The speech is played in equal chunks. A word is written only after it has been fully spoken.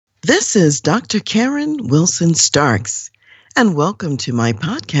This is Dr. Karen Wilson Starks, and welcome to my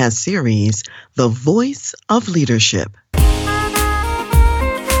podcast series, The Voice of Leadership.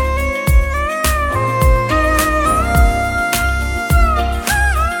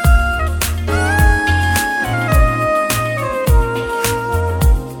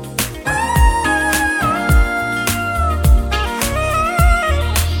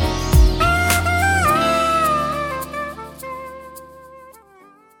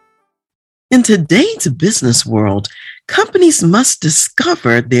 In today's business world, companies must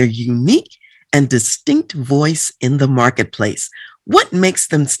discover their unique and distinct voice in the marketplace. What makes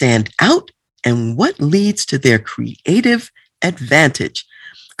them stand out and what leads to their creative advantage?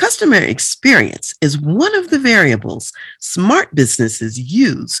 Customer experience is one of the variables smart businesses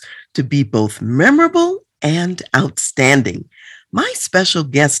use to be both memorable and outstanding. My special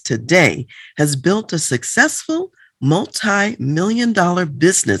guest today has built a successful multi-million-dollar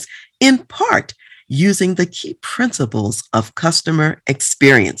business in part using the key principles of customer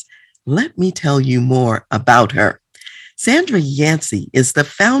experience. Let me tell you more about her. Sandra Yancey is the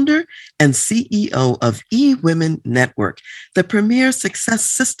founder and CEO of eWomenNetwork, the premier success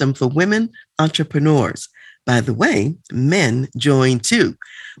system for women entrepreneurs. By the way, men join too.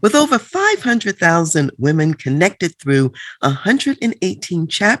 With over 500,000 women connected through 118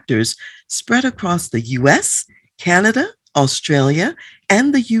 chapters spread across the U.S., Canada, Australia,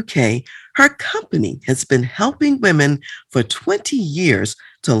 and the UK, her company has been helping women for 20 years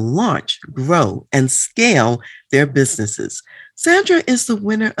to launch, grow, and scale their businesses. Sandra is the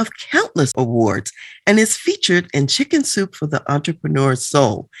winner of countless awards and is featured in Chicken Soup for the Entrepreneur's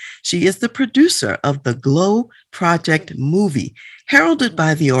Soul. She is the producer of the Glow Project movie, heralded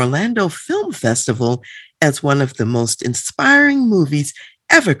by the Orlando Film Festival as one of the most inspiring movies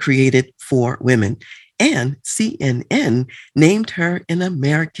ever created for women. And CNN named her an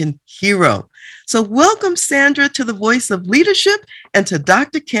American hero. So welcome, Sandra, to the Voice of Leadership and to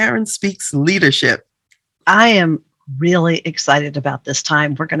Dr. Karen Speaks Leadership. I am really excited about this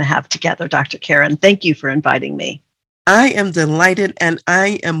time we're going to have together, Dr. Karen. Thank you for inviting me. I am delighted, and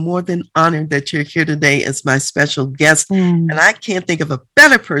I am more than honored that you're here today as my special guest. And I can't think of a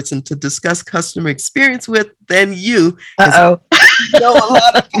better person to discuss customer experience with than you. Uh-oh. You know a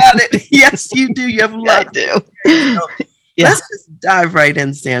lot about it. Yes, you do. You have a lot. I do. So Let's just dive right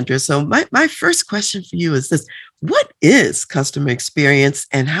in, Sandra. So my first question for you is this. What is customer experience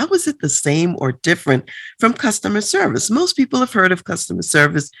and how is it the same or different from customer service? Most people have heard of customer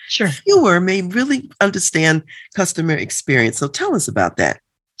service. Sure. Fewer may really understand customer experience. So tell us about that.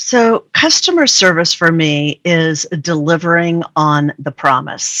 So customer service for me is delivering on the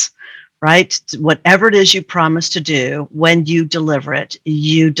promise, right? Whatever it is you promise to do, when you deliver it,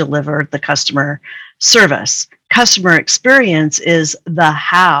 you deliver the customer service. Customer experience is the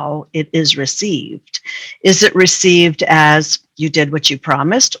how it is received. Is it received as you did what you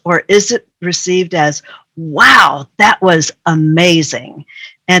promised, or is it received as, wow, that was amazing?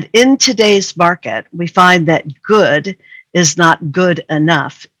 And in today's market, we find that good is not good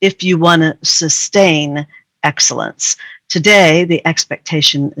enough if you want to sustain excellence. Today, the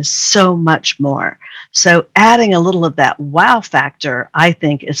expectation is so much more. So adding a little of that wow factor, I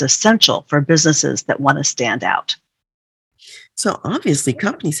think, is essential for businesses that want to stand out. So obviously,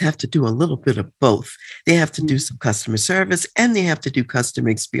 companies have to do a little bit of both. They have to do some customer service and they have to do customer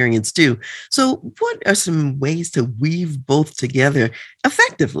experience too. So what are some ways to weave both together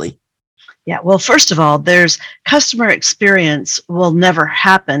effectively? Yeah, well, first of all, there's customer experience will never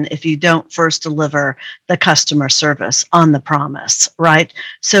happen if you don't first deliver the customer service on the promise, right?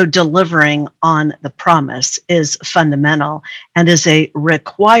 So delivering on the promise is fundamental and is a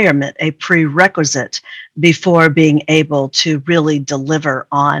requirement, a prerequisite before being able to really deliver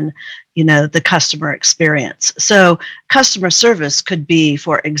on, the customer experience. So customer service could be,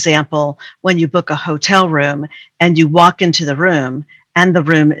 for example, when you book a hotel room and you walk into the room and the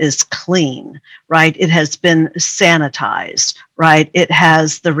room is clean, right? It has been sanitized, right? It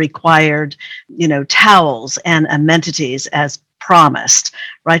has the required, towels and amenities as promised,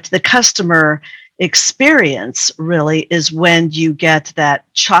 right? The customer experience really is when you get that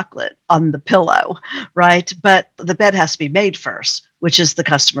chocolate on the pillow, right? But the bed has to be made first, which is the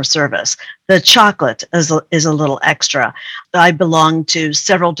customer service. The chocolate is a little extra. I belong to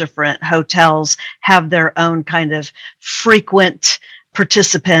several different hotels, have their own kind of frequent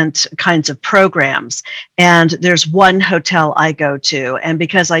participant kinds of programs. And there's one hotel I go to, and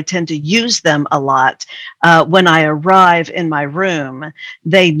because I tend to use them a lot, when I arrive in my room,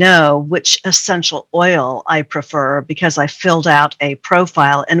 they know which essential oil I prefer because I filled out a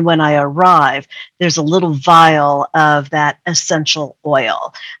profile. And when I arrive, there's a little vial of that essential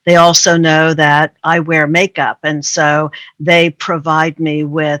oil. They also know that I wear makeup, and so they provide me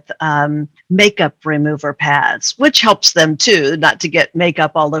with makeup remover pads, which helps them too, not to get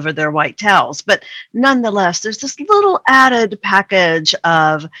makeup all over their white towels. But nonetheless, there's this little added package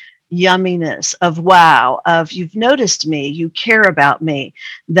of yumminess, of wow, of you've noticed me, you care about me,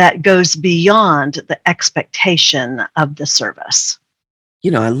 that goes beyond the expectation of the service.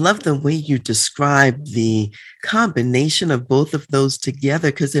 I love the way you describe the combination of both of those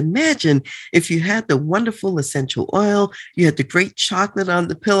together. Because imagine if you had the wonderful essential oil, you had the great chocolate on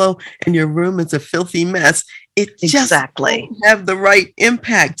the pillow, and your room is a filthy mess. It just won't have the right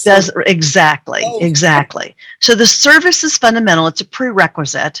impact. Exactly. So the service is fundamental. It's a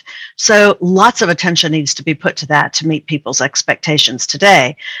prerequisite. So lots of attention needs to be put to that to meet people's expectations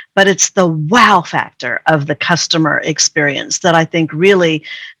today. But it's the wow factor of the customer experience that I think really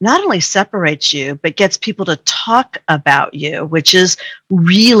not only separates you, but gets people to talk about you, which is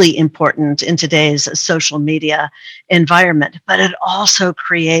really important in today's social media environment. But it also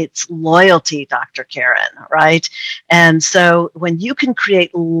creates loyalty, Dr. Karen, right? And so when you can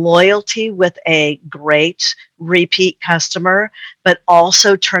create loyalty with a great repeat customer, but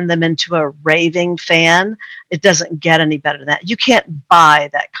also turn them into a raving fan, it doesn't get any better than that. You can't buy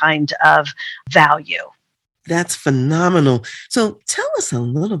that kind of value. That's phenomenal. So tell us a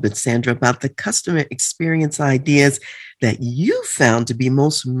little bit, Sandra, about the customer experience ideas that you found to be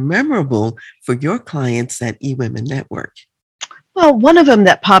most memorable for your clients at eWomenNetwork. Well, one of them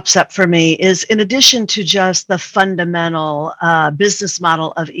that pops up for me is, in addition to just the fundamental business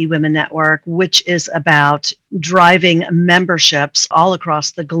model of eWomenNetwork, which is about driving memberships all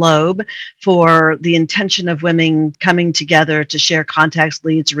across the globe for the intention of women coming together to share contacts,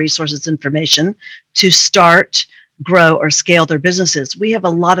 leads, resources, information to start, grow, or scale their businesses. We have a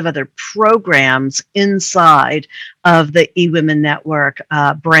lot of other programs inside of the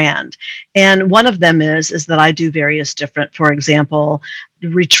eWomenNetwork brand. And one of them is that I do various different, for example,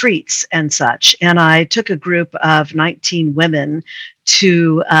 retreats and such. And I took a group of 19 women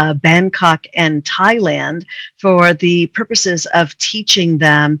to Bangkok and Thailand for the purposes of teaching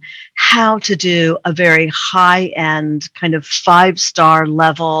them how to do a very high-end kind of 5-star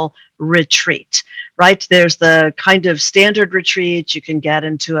level retreat, right? There's the kind of standard retreat. You can get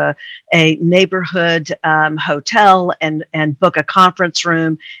into a neighborhood hotel and book a conference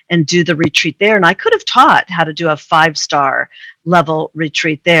room and do the retreat there. And I could have taught how to do a 5-star level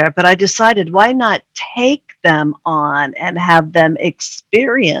retreat there, but I decided, why not take them on and have them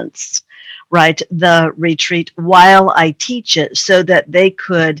experience, right, the retreat while I teach it, so that they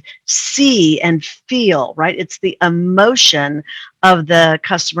could see and feel, right? It's the emotion of the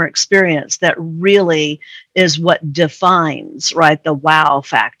customer experience that really is what defines, right, the wow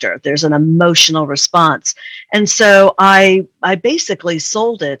factor. There's an emotional response. And so I basically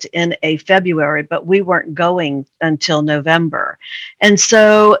sold it in a February, but we weren't going until November. And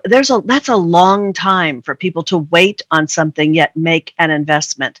so that's a long time for people to wait on something yet make an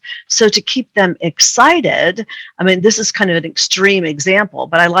investment. So to keep them excited, I mean, this is kind of an extreme example,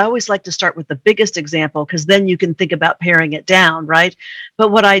 but I always like to start with the biggest example, because then you can think about paring it down, right?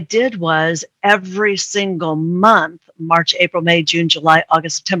 But what I did was every single month, March, April, May, June, July,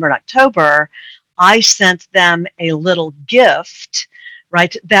 August, September, and October, I sent them a little gift,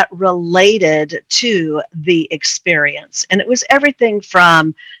 right, that related to the experience. And it was everything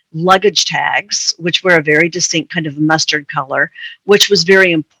from luggage tags, which were a very distinct kind of mustard color, which was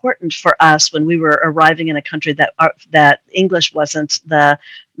very important for us when we were arriving in a country that English wasn't the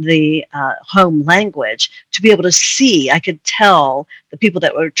home language, to be able to see. I could tell the people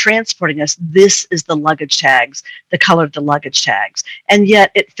that were transporting us, this is the luggage tags, the color of the luggage tags. And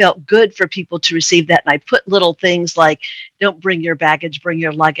yet it felt good for people to receive that. And I put little things like, don't bring your baggage, bring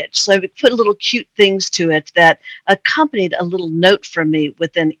your luggage. So I would put little cute things to it that accompanied a little note from me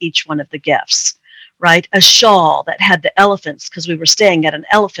within each one of the gifts. Right? A shawl that had the elephants, because we were staying at an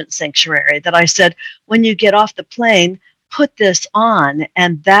elephant sanctuary, that I said, when you get off the plane, put this on.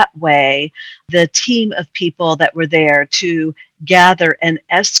 And that way, the team of people that were there to gather and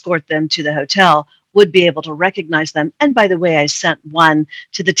escort them to the hotel would be able to recognize them. And by the way, I sent one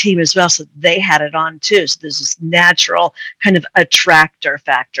to the team as well, so they had it on too. So there's this natural kind of attractor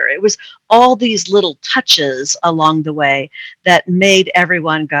factor. It was all these little touches along the way that made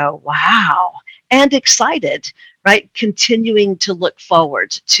everyone go, wow, and excited, right? Continuing to look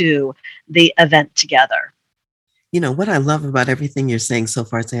forward to the event together. What I love about everything you're saying so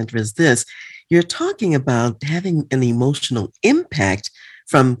far, Sandra, is this. You're talking about having an emotional impact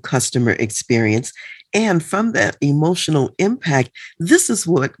from customer experience. And from that emotional impact, this is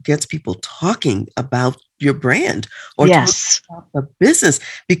what gets people talking about your brand or talking Yes. about the business,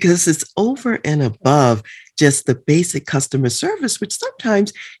 because it's over and above just the basic customer service, which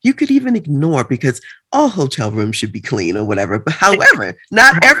sometimes you could even ignore because all hotel rooms should be clean or whatever. But however,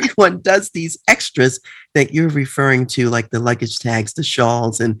 not Right. everyone does these extras that you're referring to, like the luggage tags, the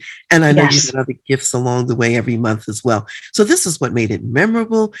shawls, and I know you Yes. had other gifts along the way every month as well. So this is what made it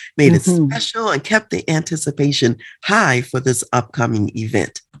memorable, made it Hmm. special, and kept the anticipation high for this upcoming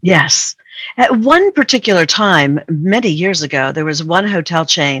event. Yes. At one particular time, many years ago, there was one hotel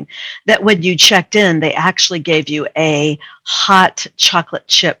chain that when you checked in, they actually gave you a hot chocolate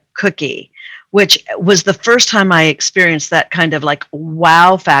chip cookie, which was the first time I experienced that kind of like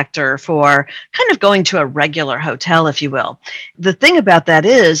wow factor for kind of going to a regular hotel, if you will. The thing about that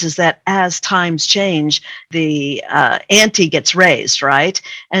is that as times change, the ante gets raised, right?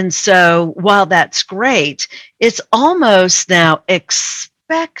 And so while that's great, it's almost now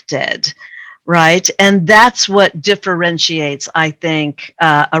expected, right? And that's what differentiates, I think,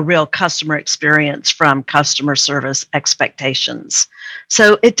 a real customer experience from customer service expectations.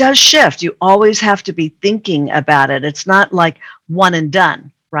 So it does shift. You always have to be thinking about it. It's not like one and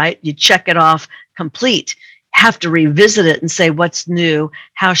done, right? You check it off complete. Have to revisit it and say, what's new?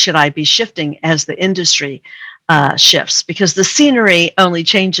 How should I be shifting as the industry shifts? Because the scenery only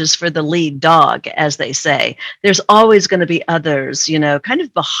changes for the lead dog, as they say. There's always going to be others, kind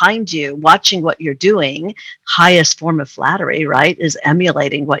of behind you, watching what you're doing. Highest form of flattery, right, is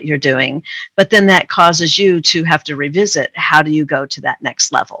emulating what you're doing. But then that causes you to have to revisit, how do you go to that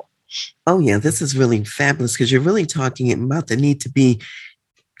next level? Oh, yeah, this is really fabulous because you're really talking about the need to be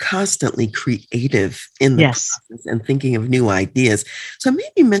constantly creative in the Yes. process and thinking of new ideas. So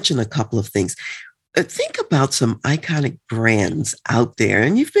maybe mention a couple of things. Think about some iconic brands out there.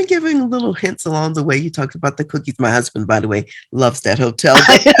 And you've been giving little hints along the way. You talked about the cookies. My husband, by the way, loves that hotel.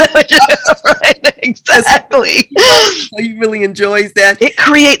 Right, exactly. He really enjoys that. It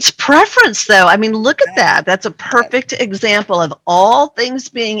creates preference, though. I mean, look at that. That's a perfect example of all things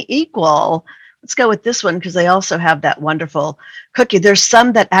being equal. Let's go with this one because they also have that wonderful cookie. There's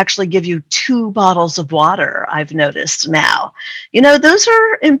some that actually give you 2 bottles of water, I've noticed now. Those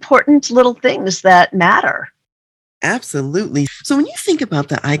are important little things that matter. Absolutely. So when you think about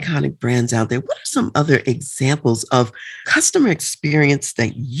the iconic brands out there, what are some other examples of customer experience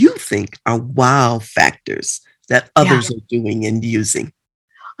that you think are wow factors that Yeah. others are doing and using?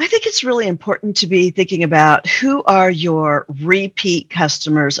 I think it's really important to be thinking about who are your repeat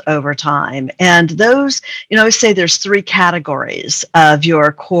customers over time. And those, I say there's 3 categories of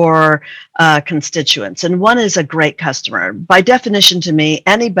your core constituents. And one is a great customer. By definition, to me,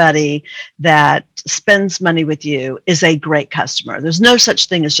 anybody that spends money with you is a great customer. There's no such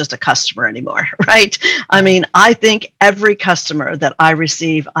thing as just a customer anymore, right? I mean, I think every customer that I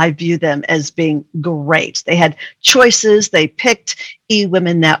receive, I view them as being great. They had choices, they picked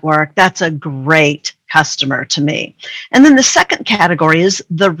eWomenNetwork. That's a great customer to me. And then the second category is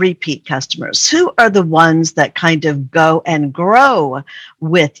the repeat customers. Who are the ones that kind of go and grow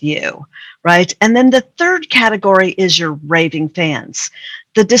with you, right? And then the third category is your raving fans.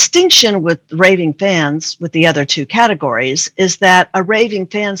 The distinction with raving fans with the other 2 categories is that a raving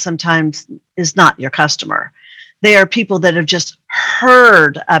fan sometimes is not your customer. They are people that have just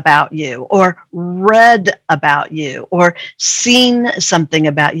heard about you or read about you or seen something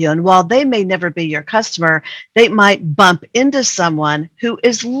about you. And while they may never be your customer, they might bump into someone who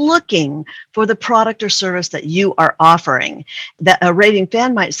is looking for the product or service that you are offering. That a raving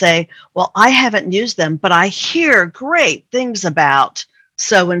fan might say, well, I haven't used them, but I hear great things about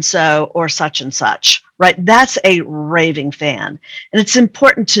so-and-so or such and such, right? That's a raving fan. And it's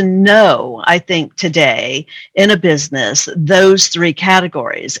important to know, I think, today in a business, those 3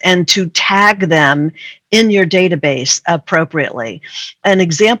 categories and to tag them in your database appropriately. An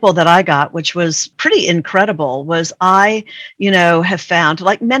example that I got, which was pretty incredible, was I, have found,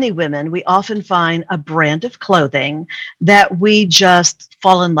 like many women, we often find a brand of clothing that we just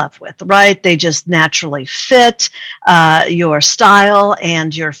fall in love with, right? They just naturally fit your style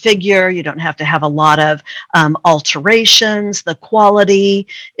and your figure. You don't have to have a lot of alterations. The quality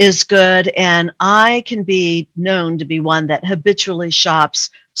is good. And I can be known to be one that habitually shops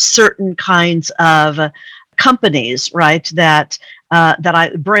certain kinds of companies, right? Brands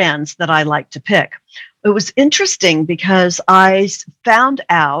that I like to pick. It was interesting because I found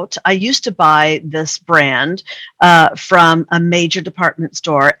out I used to buy this brand from a major department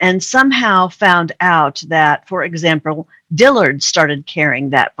store and somehow found out that, for example, Dillard's started carrying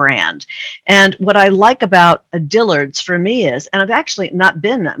that brand. And what I like about Dillard's for me is, and I've actually not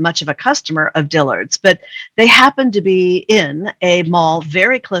been much of a customer of Dillard's, but they happen to be in a mall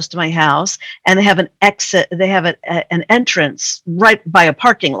very close to my house, and they have an exit, they have an entrance right by a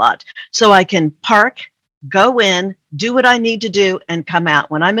parking lot. So I can park, go in, do what I need to do, and come out.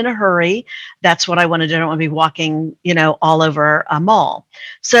 When I'm in a hurry, that's what I want to do. I don't want to be walking, all over a mall.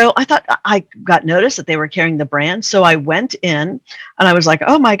 So I thought, I got notice that they were carrying the brand. So I went in and I was like,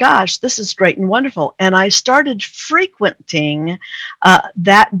 oh my gosh, this is great and wonderful. And I started frequenting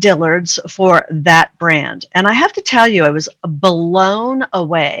that Dillard's for that brand. And I have to tell you, I was blown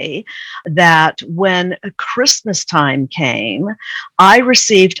away that when Christmas time came, I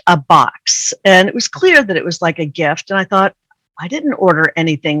received a box, and it was clear that it was like a gift. And I thought, I didn't order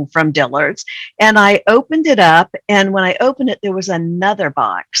anything from Dillard's. And I opened it up. And when I opened it, there was another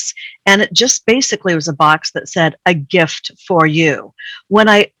box. And it just basically was a box that said, a gift for you. When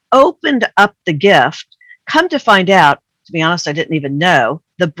I opened up the gift, come to find out, to be honest, I didn't even know,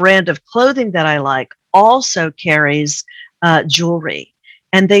 the brand of clothing that I like also carries jewelry.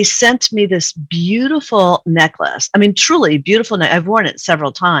 And they sent me this beautiful necklace. I mean, truly beautiful. I've worn it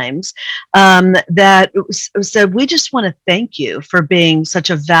several times. That said, we just want to thank you for being such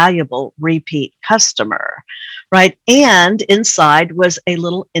a valuable repeat customer, right? And inside was a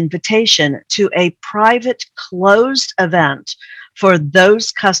little invitation to a private closed event for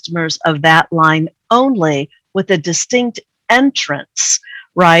those customers of that line only, with a distinct entrance,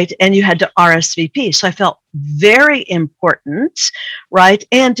 right? And you had to RSVP. So I felt very important, right?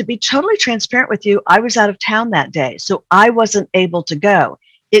 And to be totally transparent with you, I was out of town that day, so I wasn't able to go.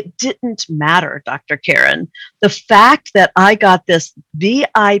 It didn't matter, Dr. Karen. The fact that I got this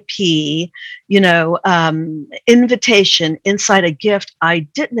VIP, invitation inside a gift I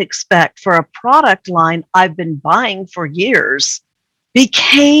didn't expect for a product line I've been buying for years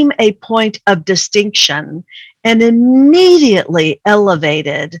became a point of distinction and immediately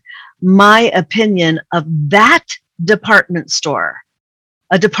elevated my opinion of that department store.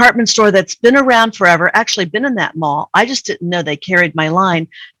 A department store that's been around forever, actually been in that mall. I just didn't know they carried my line,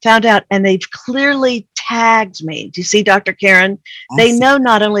 found out, and they've clearly tagged me. Do you see, Dr. Karen? They know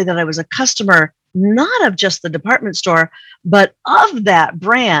not only that I was a customer, not of just the department store, but of that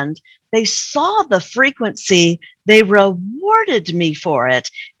brand. They saw the frequency, they rewarded me for it,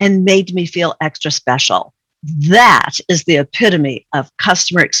 and made me feel extra special. That is the epitome of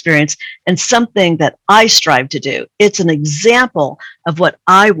customer experience, and something that I strive to do. It's an example of what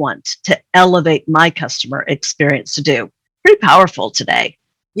I want to elevate my customer experience to do. Pretty powerful today.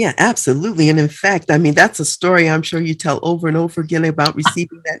 Yeah, absolutely. And in fact, I mean, that's a story I'm sure you tell over and over again about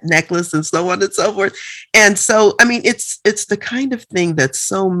receiving that necklace and so on and so forth. And so, I mean, it's the kind of thing that's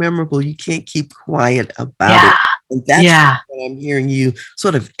so memorable, you can't keep quiet about it. And that's what I'm hearing you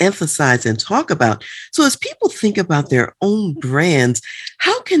sort of emphasize and talk about. So as people think about their own brands,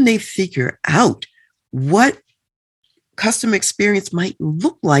 how can they figure out what customer experience might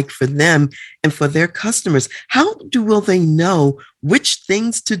look like for them and for their customers? How will they know which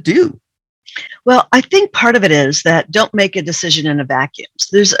things to do? Well, I think part of it is that don't make a decision in a vacuum.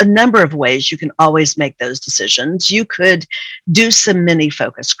 So there's a number of ways you can always make those decisions. You could do some mini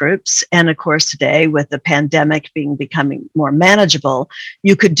focus groups. And of course, today with the pandemic becoming more manageable,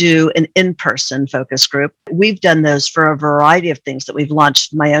 you could do an in-person focus group. We've done those for a variety of things that we've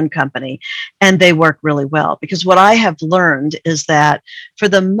launched in my own company, and they work really well. Because what I have learned is that for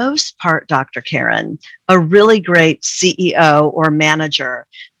the most part, Dr. Karen, a really great CEO or manager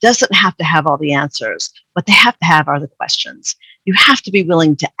doesn't have to have all the answers. What they have to have are the questions. You have to be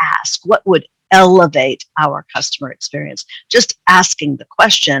willing to ask, what would elevate our customer experience? Just asking the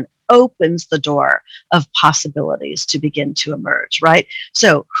question opens the door of possibilities to begin to emerge, right?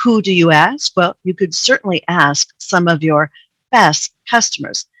 So who do you ask? Well, you could certainly ask some of your best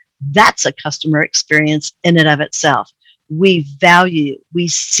customers. That's a customer experience in and of itself. We value you. We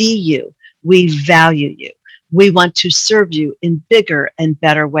see you. We value you. We want to serve you in bigger and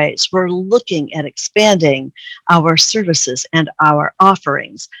better ways. We're looking at expanding our services and our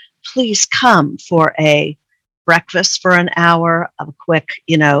offerings. Please come for a breakfast for an hour, a quick,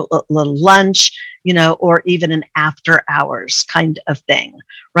 little lunch, or even an after hours kind of thing,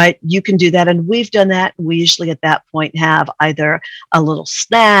 right? You can do that. And we've done that. We usually at that point have either a little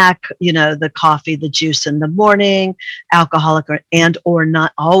snack, the coffee, the juice in the morning, alcoholic or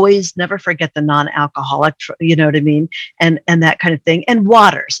not, always never forget the non-alcoholic, you know what I mean? And that kind of thing. And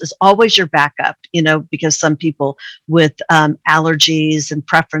waters is always your backup, because some people with allergies and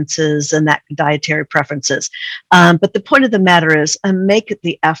preferences and that dietary preferences. But the point of the matter is make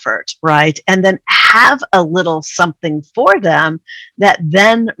the effort, right? And then have a little something for them that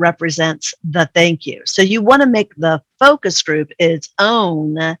then represents the thank you. So you want to make the focus group its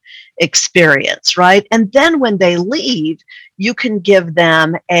own experience, right? And then when they leave, you can give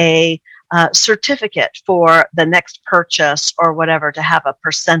them a certificate for the next purchase or whatever to have a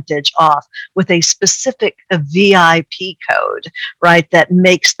percentage off with a specific VIP code, right? That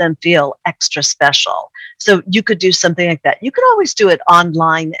makes them feel extra special. So you could do something like that. You could always do it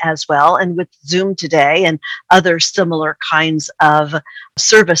online as well. And with Zoom today and other similar kinds of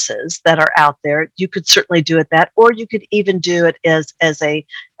services that are out there, you could certainly do it that, or you could even do it as a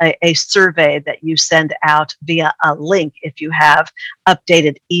survey that you send out via a link if you have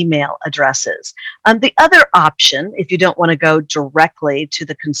updated email addresses. The other option, if you don't want to go directly to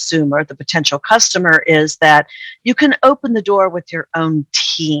the consumer, the potential customer, is that you can open the door with your own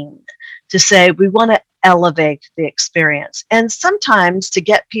team to say, we want to elevate the experience. And sometimes to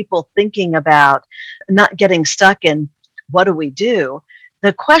get people thinking about not getting stuck in what do we do,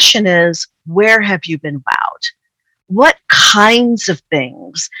 the question is, where have you been wowed? What kinds of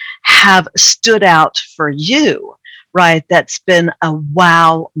things have stood out for you, right? That's been a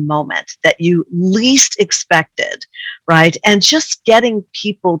wow moment that you least expected, right? And just getting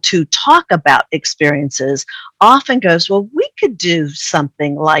people to talk about experiences often goes, well, we could do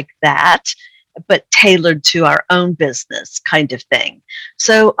something like that, but tailored to our own business kind of thing.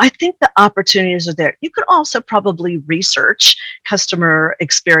 So I think the opportunities are there. You could also probably research. Customer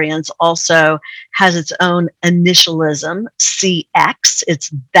experience also has its own initialism, CX.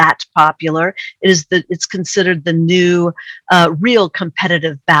 It's that popular. It's considered the new real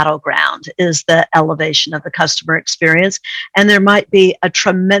competitive battleground, is the elevation of the customer experience. And there might be a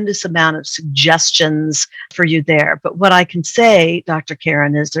tremendous amount of suggestions for you there. But what I can say, Dr.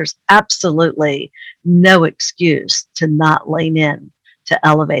 Karen, is there's absolutely no excuse to not lean in to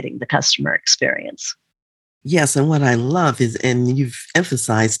elevating the customer experience. Yes, and what I love is, and you've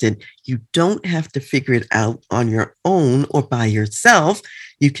emphasized it, you don't have to figure it out on your own or by yourself.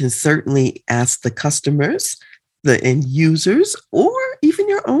 You can certainly ask the customers, the end users, or even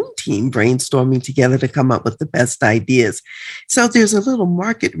your own team brainstorming together to come up with the best ideas. So there's a little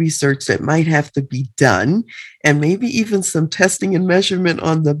market research that might have to be done, and maybe even some testing and measurement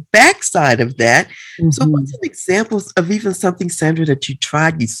on the backside of that. Mm-hmm. So what's an example of even something, Sandra, that you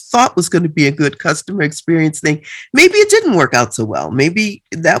tried, you thought was going to be a good customer experience thing? Maybe it didn't work out so well. Maybe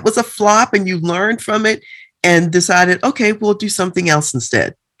that was a flop and you learned from it and decided, okay, we'll do something else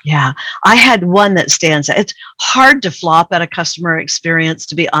instead. Yeah, I had one that stands out. It's hard to flop at a customer experience,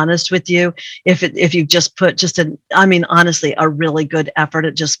 to be honest with you, if you just put honestly, a really good effort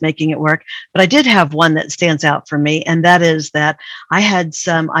at just making it work. But I did have one that stands out for me, and that is that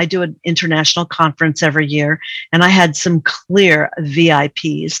I do an international conference every year, and I had some clear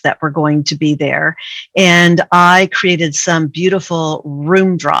VIPs that were going to be there. And I created some beautiful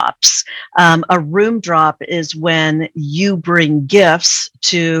room drops. A room drop is when you bring gifts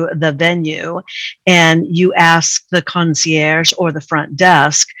to the venue and you ask the concierge or the front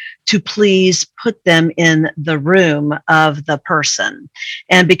desk to please put them in the room of the person.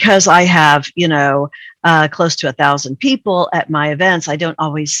 And because I have, close to 1,000 people at my events, I don't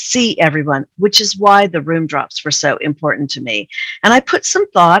always see everyone, which is why the room drops were so important to me. And I put some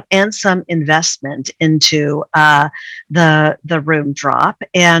thought and some investment into the room drop.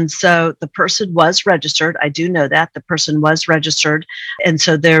 And so the person was registered. I do know that the person was registered. And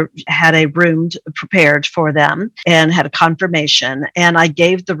so there had a room prepared for them and had a confirmation. And I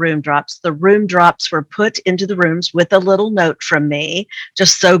gave the room drops. The room drops were put into the rooms with a little note from me.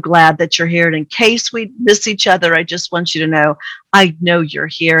 Just so glad that you're here. And in case we miss each other, I just want you to know, I know you're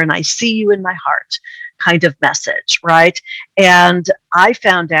here and I see you in my heart kind of message, right? And I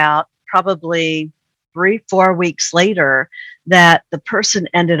found out probably 3-4 weeks later that the person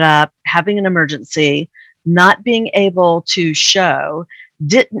ended up having an emergency, not being able to show,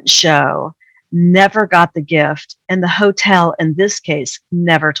 didn't show, never got the gift, and the hotel in this case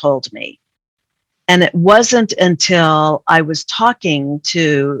never told me. And it wasn't until I was talking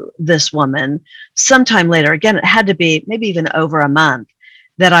to this woman sometime later, again, it had to be maybe even over a month,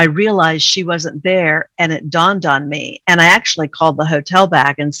 that I realized she wasn't there, and it dawned on me. And I actually called the hotel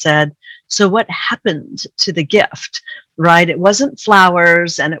back and said, so what happened to the gift, right? It wasn't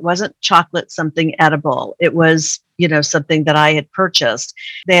flowers and it wasn't chocolate, something edible. It was, something that I had purchased.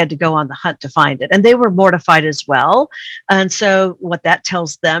 They had to go on the hunt to find it. And they were mortified as well. And so what that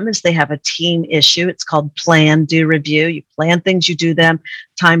tells them is they have a team issue. It's called plan, do, review. You plan things, you do them.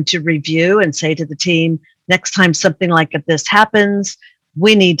 Time to review and say to the team, next time something like this happens,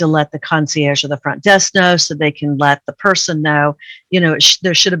 we need to let the concierge or the front desk know so they can let the person know,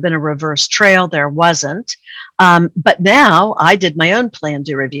 there should have been a reverse trail. There wasn't. But now I did my own plan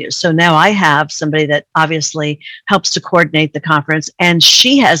do review. So now I have somebody that obviously helps to coordinate the conference, and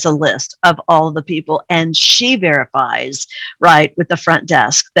she has a list of all of the people, and she verifies, right, with the front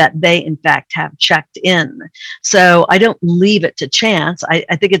desk that they in fact have checked in. So I don't leave it to chance.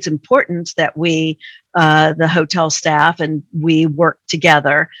 I think it's important that we, the hotel staff, and we work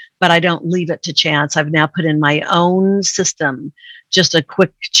together, but I don't leave it to chance. I've now put in my own system, just a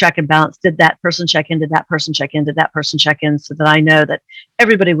quick check and balance. Did that person check in? Did that person check in? Did that person check in? So that I know that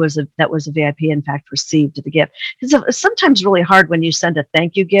everybody that was a VIP, in fact, received the gift. It's sometimes really hard when you send a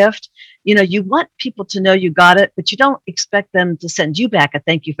thank you gift. You want people to know you got it, but you don't expect them to send you back a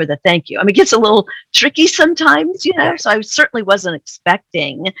thank you for the thank you. I mean, it gets a little tricky sometimes, so I certainly wasn't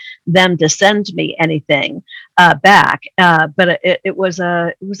expecting them to send me anything back. But it was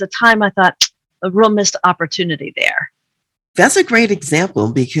a time I thought a real missed opportunity there. That's a great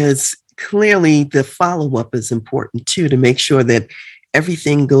example, because clearly the follow-up is important too, to make sure that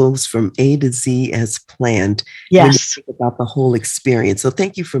everything goes from A to Z as planned. Yes. When you think about the whole experience. So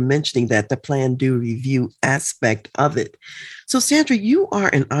thank you for mentioning that, the plan, do, review aspect of it. So Sandra, you are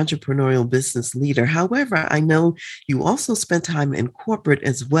an entrepreneurial business leader. However, I know you also spent time in corporate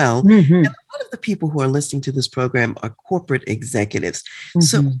as well. Mm-hmm. And a lot of the people who are listening to this program are corporate executives. Mm-hmm.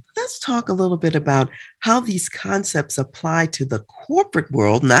 So let's talk a little bit about how these concepts apply to the corporate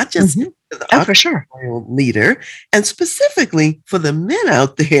world, not just to the entrepreneurial leader, and specifically for the men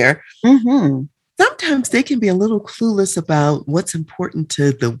out there. Mm-hmm. Sometimes they can be a little clueless about what's important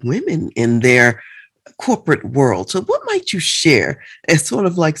to the women in their corporate world. So what might you share as sort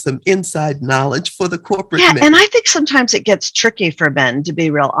of like some inside knowledge for the corporate men? And I think sometimes it gets tricky for men, to be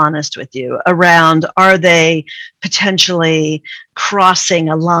real honest with you, around, are they potentially crossing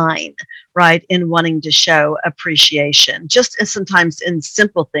a line, right, in wanting to show appreciation, just as sometimes in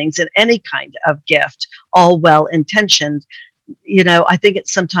simple things, in any kind of gift, all well-intentioned. I think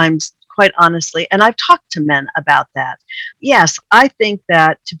it's sometimes, quite honestly, and I've talked to men about that. Yes, I think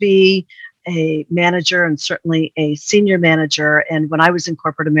that to be a manager, and certainly a senior manager, and when I was in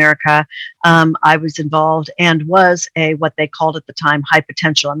corporate America, I was involved and was what they called at the time high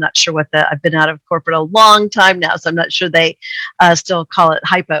potential. I'm not sure I've been out of corporate a long time now, so I'm not sure they still call it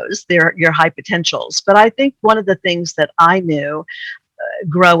hypos. They're your high potentials. But I think one of the things that I knew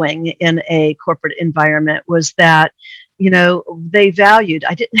growing in a corporate environment was that they valued,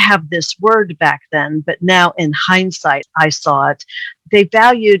 I didn't have this word back then, but now in hindsight, I saw it. They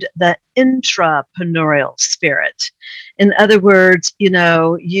valued the intrapreneurial spirit. In other words,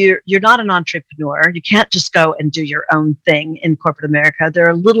 you're not an entrepreneur. You can't just go and do your own thing in corporate America. There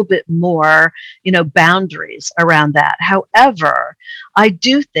are a little bit more, boundaries around that. However, I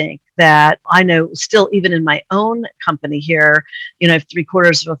do think that I know still, even in my own company here,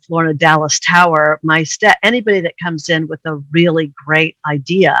 3/4 of a floor in a Dallas tower, anybody that comes in with a really great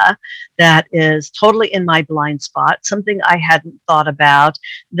idea that is totally in my blind spot, something I hadn't thought about,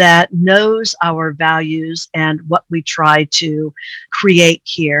 that knows our values and what we try to create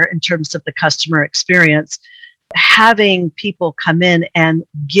here in terms of the customer experience, having people come in and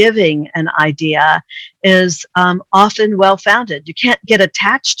giving an idea is often well-founded. You can't get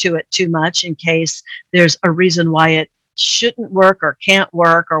attached to it too much in case there's a reason why it shouldn't work or can't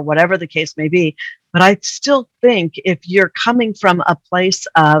work or whatever the case may be. But I still think if you're coming from a place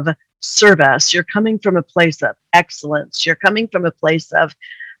of service, you're coming from a place of excellence, you're coming from a place of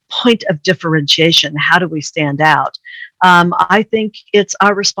point of differentiation, how do we stand out? I think it's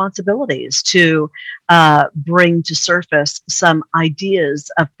our responsibilities to bring to surface some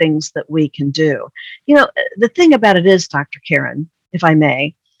ideas of things that we can do. The thing about it is, Dr. Karen, if I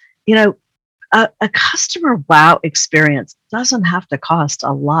may, a customer wow experience doesn't have to cost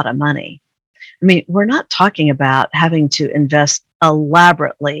a lot of money. I mean, we're not talking about having to invest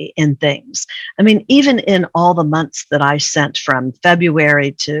elaborately in things. I mean, even in all the months that I sent from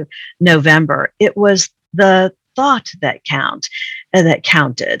February to November, it was the thought that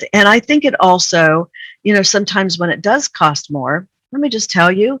counted. And I think it also, sometimes when it does cost more, let me just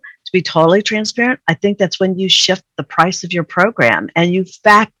tell you, to be totally transparent, I think that's when you shift the price of your program and you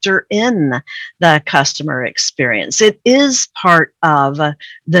factor in the customer experience. It is part of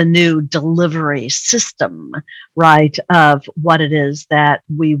the new delivery system, right, of what it is that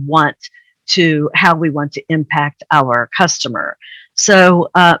we want how we want to impact our customer. So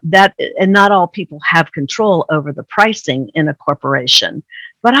and not all people have control over the pricing in a corporation.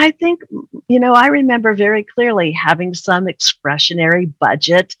 But I think, I remember very clearly having some discretionary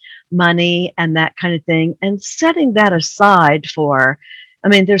budget money and that kind of thing, and setting that aside for,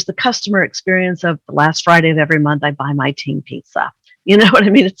 there's the customer experience of the last Friday of every month, I buy my team pizza. You know what I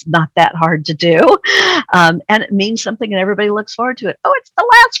mean? It's not that hard to do. And it means something and everybody looks forward to it. Oh, it's the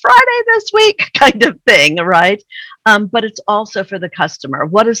last Friday this week kind of thing, right? But it's also for the customer.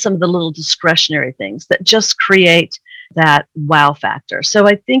 What are some of the little discretionary things that just create that wow factor? So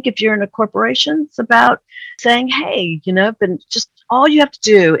I think if you're in a corporation, it's about saying, hey, then just all you have to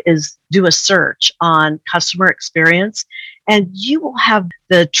do is do a search on customer experience, and you will have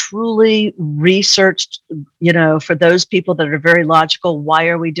the truly researched, for those people that are very logical, why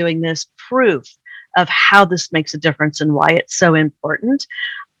are we doing this? Proof of how this makes a difference and why it's so important.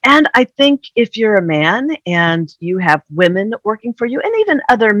 And I think if you're a man and you have women working for you and even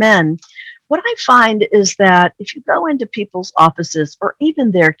other men, what I find is that if you go into people's offices or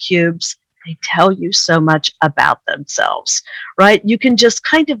even their cubes, they tell you so much about themselves, right? You can just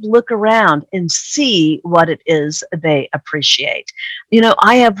kind of look around and see what it is they appreciate.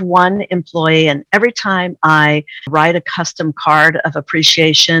 I have one employee, and every time I write a custom card of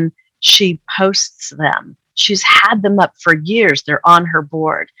appreciation, she posts them. She's had them up for years. They're on her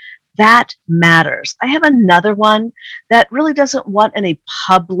board. That matters. I have another one that really doesn't want any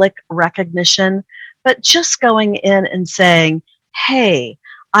public recognition, but just going in and saying, hey,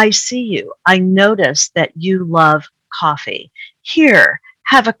 I see you. I notice that you love coffee. Here,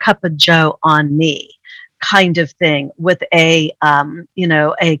 have a cup of Joe on me, kind of thing, with a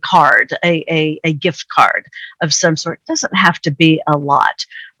card, a gift card of some sort. It doesn't have to be a lot,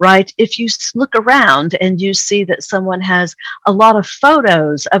 right? If you look around and you see that someone has a lot of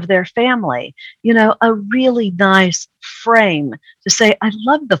photos of their family, a really nice frame to say, I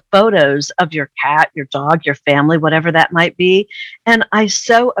love the photos of your cat, your dog, your family, whatever that might be. And I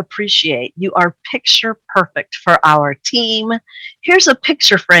so appreciate you are picture perfect for our team. Here's a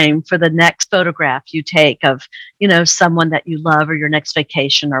picture frame for the next photograph you take of, someone that you love, or your next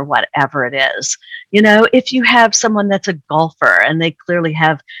vacation, or whatever it is. If you have someone that's a golfer and they clearly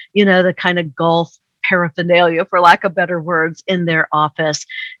have, the kind of golf paraphernalia, for lack of better words, in their office,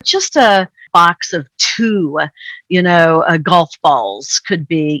 just a box of two, golf balls could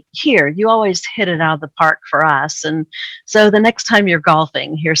be, here, you always hit it out of the park for us. And so the next time you're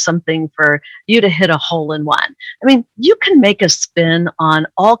golfing, here's something for you to hit a hole in one. You can make a spin on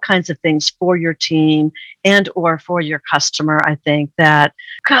all kinds of things for your team and or for your customer. I think that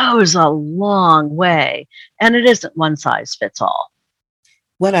goes a long way, and it isn't one size fits all.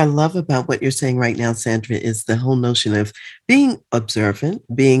 What I love about what you're saying right now, Sandra, is the whole notion of being observant,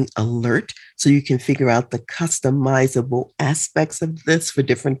 being alert, so you can figure out the customizable aspects of this for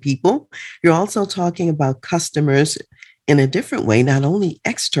different people. You're also talking about customers in a different way, not only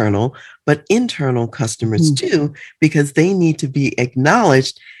external, but internal customers too, because they need to be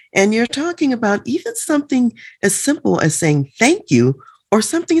acknowledged. And you're talking about even something as simple as saying thank you, or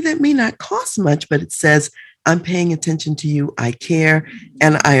something that may not cost much, but it says, I'm paying attention to you, I care,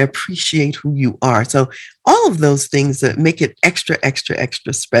 and I appreciate who you are. So all of those things that make it extra, extra,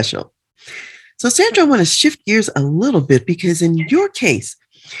 extra special. So Sandra, I want to shift gears a little bit, because in your case,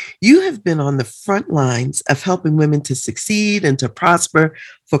 you have been on the front lines of helping women to succeed and to prosper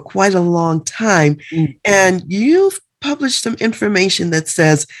for quite a long time. And you've published some information that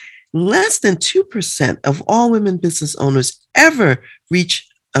says less than 2% of all women business owners ever reach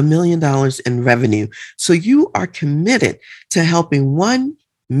 $1 million in revenue. So you are committed to helping 1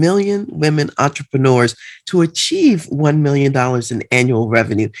 million women entrepreneurs to achieve $1 million in annual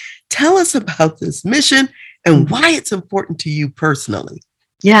revenue. Tell us about this mission and why it's important to you personally.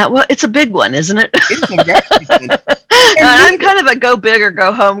 Yeah, well, it's a big one, isn't it? It's a very big one. I'm kind of a go big or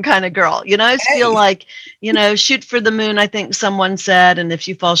go home kind of girl. I feel like, shoot for the moon, I think someone said, and if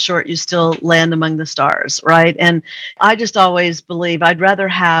you fall short, you still land among the stars, right? And I just always believe I'd rather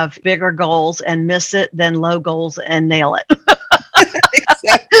have bigger goals and miss it than low goals and nail it.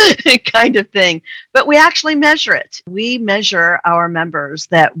 Exactly. Kind of thing. But we actually measure it. We measure our members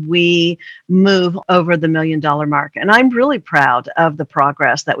that we move over the $1 million mark. And I'm really proud of the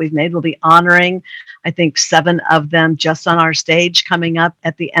progress that we've made. We'll be honoring, I think, 7 of them just on our stage coming up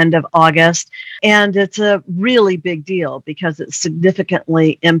at the end of August. And it's a really big deal because it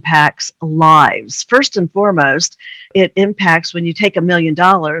significantly impacts lives. First and foremost, it impacts when you take $1 million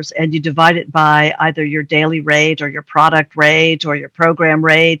and you divide it by either your daily rate or your product rate or your program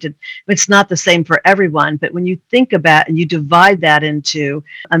rate. And it's not the same for everyone, but when you think about and you divide that into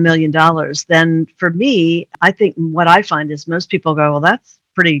 $1 million, then for me, I think what I find is most people go, well,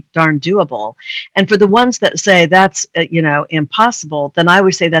 pretty darn doable. And for the ones that say that's, impossible, then I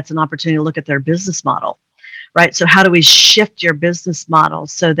always say that's an opportunity to look at their business model. Right. So how do we shift your business model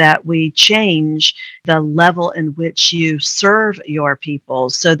so that we change the level in which you serve your people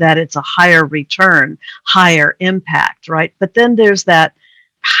so that it's a higher return, higher impact, right? But then there's that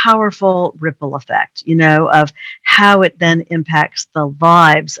powerful ripple effect, of how it then impacts the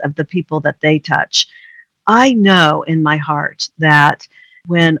lives of the people that they touch. I know in my heart that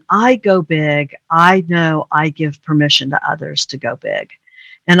when I go big, I know I give permission to others to go big.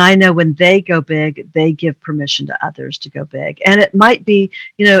 And I know when they go big, they give permission to others to go big. And it might be,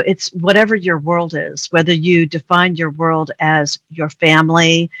 it's whatever your world is, whether you define your world as your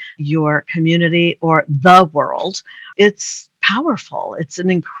family, your community, or the world, it's powerful. It's an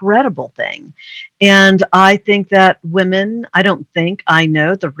incredible thing. And I think that I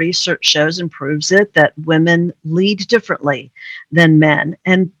know the research shows and proves it, that women lead differently than men.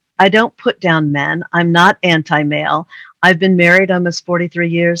 And I don't put down men. I'm not anti-male. I've been married almost 43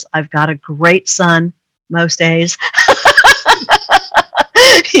 years. I've got a great son most days.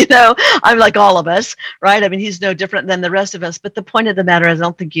 I'm like all of us, right? I mean, he's no different than the rest of us. But the point of the matter is, I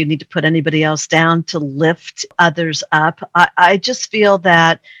don't think you need to put anybody else down to lift others up. I just feel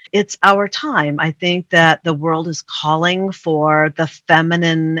that it's our time. I think that the world is calling for the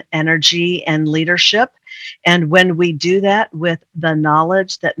feminine energy and leadership. And when we do that with the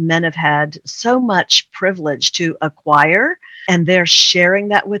knowledge that men have had so much privilege to acquire, and they're sharing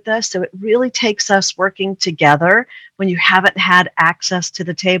that with us, so it really takes us working together. When you haven't had access to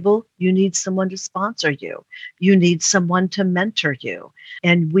the table, you need someone to sponsor you. You need someone to mentor you.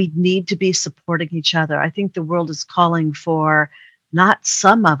 And we need to be supporting each other. I think the world is calling for not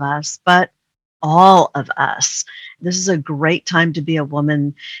some of us, but all of us. This is a great time to be a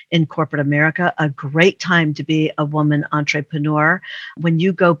woman in corporate America, a great time to be a woman entrepreneur. When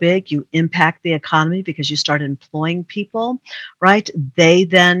you go big, you impact the economy because you start employing people, right? They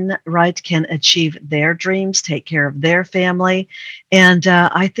then, right, can achieve their dreams, take care of their family. And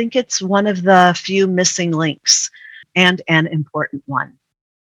I think it's one of the few missing links, and an important one.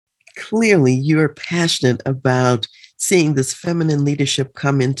 Clearly, you're passionate about seeing this feminine leadership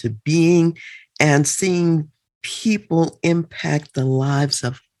come into being and seeing people impact the lives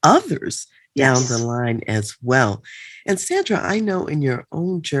of others down the line as well. And Sandra, I know in your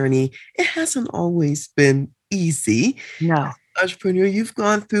own journey, it hasn't always been easy. No. Entrepreneur, you've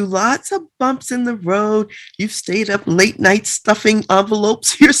gone through lots of bumps in the road. You've stayed up late nights stuffing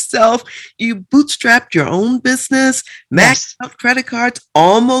envelopes yourself. You bootstrapped your own business, maxed out credit cards,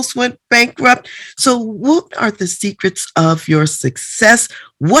 almost went bankrupt. So what are the secrets of your success?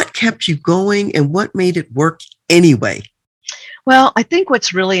 What kept you going and what made it work anyway? Well, I think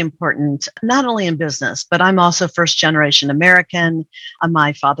what's really important, not only in business, but I'm also first generation American.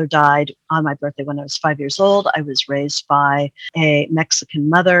 My father died on my birthday when I was 5 years old. I was raised by a Mexican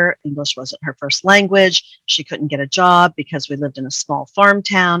mother. English wasn't her first language. She couldn't get a job because we lived in a small farm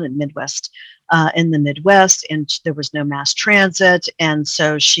town in the Midwest, and there was no mass transit. And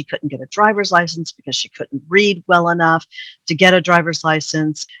so she couldn't get a driver's license because she couldn't read well enough to get a driver's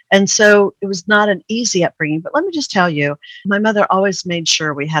license. And so it was not an easy upbringing. But let me just tell you, my mother always made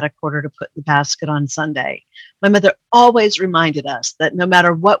sure we had a quarter to put in the basket on Sunday. My mother always reminded us that no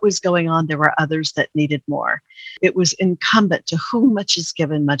matter what was going on, there were others that needed more. It was incumbent to whom much is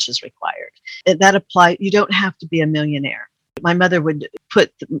given, much is required. That applied. You don't have to be a millionaire. My mother would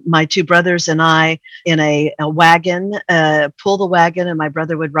put my two brothers and I in a wagon, pull the wagon, and my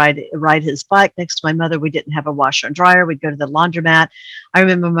brother would ride his bike next to my mother. We didn't have a washer and dryer. We'd go to the laundromat. I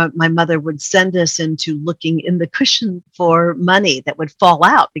remember my mother would send us into looking in the cushion for money that would fall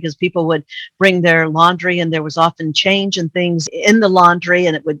out because people would bring their laundry and there was often change and things in the laundry,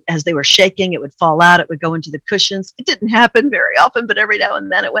 and it would, as they were shaking, it would fall out. It would go into the cushions. It didn't happen very often, but every now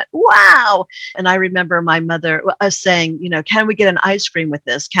and then it went, wow. And I remember my mother, us saying, can we get an ice cream with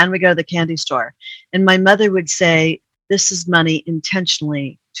this? Can we go to the candy store? And my mother would say, this is money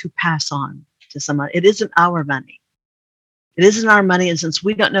intentionally to pass on to someone. It isn't our money. It isn't our money. And since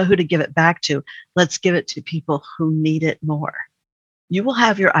we don't know who to give it back to, let's give it to people who need it more. You will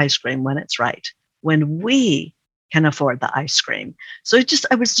have your ice cream when it's right, when we can afford the ice cream. So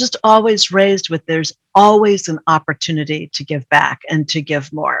I was just always raised with, there's always an opportunity to give back and to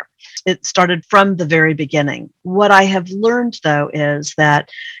give more. It started from the very beginning. What I have learned, though, is that,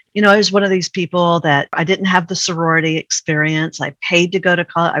 I was one of these people that I didn't have the sorority experience. I paid to go to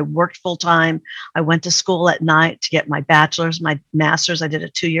college. I worked full time. I went to school at night to get my bachelor's, my master's. I did a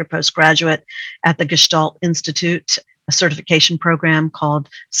 2-year postgraduate at the Gestalt Institute, a certification program called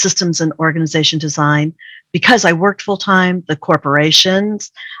Systems and Organization Design. because I worked full time, the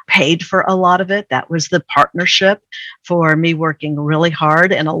corporations paid for a lot of it. That was the partnership for me working really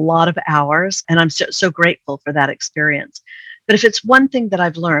hard and a lot of hours. And I'm so grateful for that experience. But if it's one thing that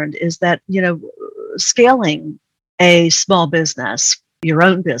I've learned is that, scaling a small business, your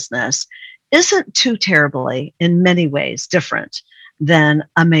own business, isn't too terribly, in many ways, different than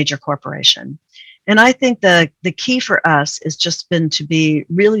a major corporation. And I think the key for us has just been to be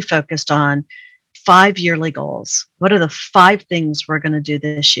really focused on 5 yearly goals. What are the 5 things we're going to do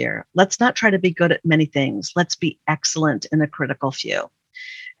this year? Let's not try to be good at many things. Let's be excellent in a critical few.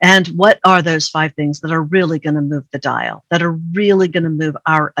 And what are those 5 things that are really going to move the dial, that are really going to move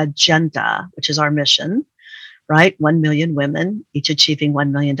our agenda, which is our mission, right? 1 million women, each achieving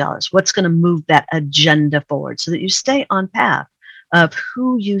 $1 million. What's going to move that agenda forward so that you stay on path of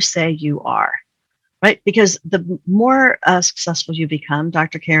who you say you are, right? Because the more successful you become,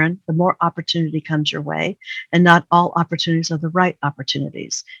 Dr. Karen, the more opportunity comes your way, and not all opportunities are the right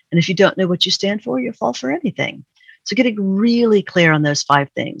opportunities. And if you don't know what you stand for, you'll fall for anything. So getting really clear on those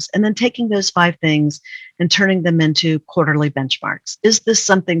 5 things, and then taking those 5 things and turning them into quarterly benchmarks. Is this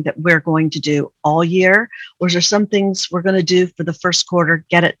something that we're going to do all year? Or is there some things we're going to do for the first quarter,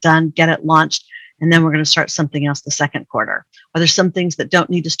 get it done, get it launched, and then we're going to start something else the second quarter? Are there some things that don't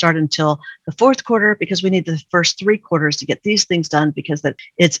need to start until the fourth quarter because we need the first 3 quarters to get these things done because that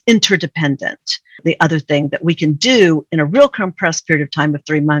it's interdependent? The other thing that we can do in a real compressed period of time of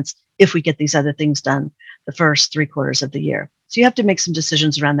 3 months if we get these other things done the first 3 quarters of the year. So you have to make some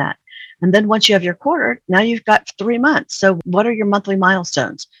decisions around that. And then once you have your quarter, now you've got 3 months. So what are your monthly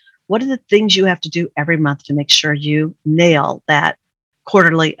milestones? What are the things you have to do every month to make sure you nail that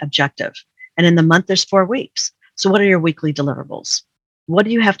quarterly objective? And in the month, there's 4 weeks. So what are your weekly deliverables? What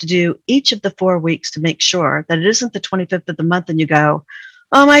do you have to do each of the 4 weeks to make sure that it isn't the 25th of the month and you go,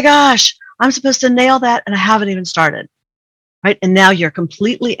 oh my gosh, I'm supposed to nail that and I haven't even started, right? And now you're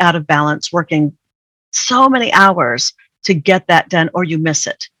completely out of balance, working so many hours to get that done, or you miss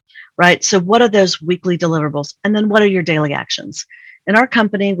it, right? So what are those weekly deliverables? And then what are your daily actions? In our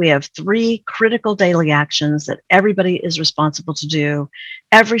company, we have 3 critical daily actions that everybody is responsible to do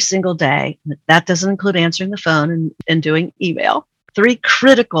every single day. That doesn't include answering the phone and doing email. 3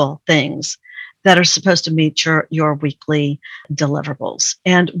 critical things that are supposed to meet your weekly deliverables.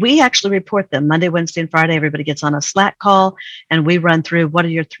 And we actually report them Monday, Wednesday, and Friday. Everybody gets on a Slack call and we run through what are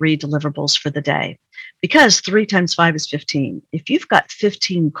your 3 deliverables for the day. Because 3 times 5 is 15. If you've got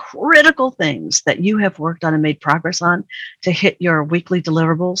 15 critical things that you have worked on and made progress on to hit your weekly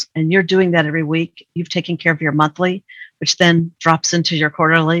deliverables, and you're doing that every week, you've taken care of your monthly, which then drops into your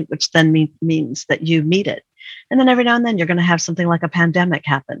quarterly, which then means that you meet it. And then every now and then you're going to have something like a pandemic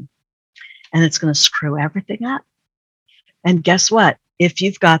happen, and it's going to screw everything up. And guess what? If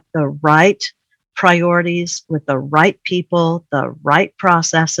you've got the right priorities with the right people, the right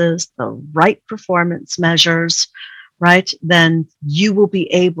processes, the right performance measures, right, then you will be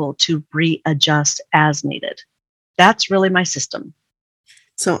able to readjust as needed. That's really my system.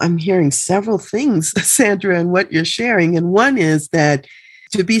 So I'm hearing several things, Sandra, in what you're sharing. And one is that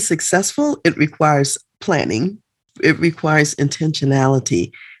to be successful, it requires planning. It requires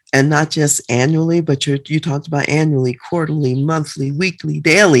intentionality. And not just annually, but you talked about annually, quarterly, monthly, weekly,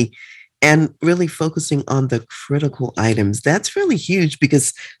 daily, and really focusing on the critical items. That's really huge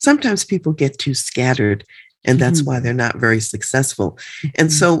because sometimes people get too scattered, and that's why they're not very successful.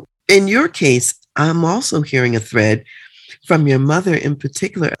 And so in your case, I'm also hearing a thread from your mother in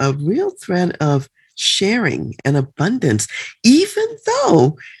particular, a real thread of sharing and abundance, even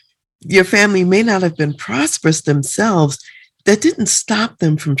though your family may not have been prosperous themselves. That didn't stop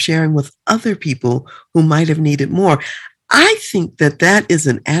them from sharing with other people who might have needed more. I think that is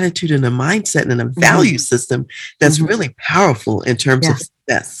an attitude and a mindset and a value system that's really powerful in terms of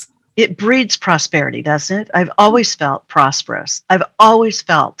success. It breeds prosperity, doesn't it? I've always felt prosperous. I've always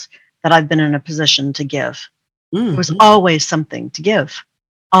felt that I've been in a position to give. There was always something to give.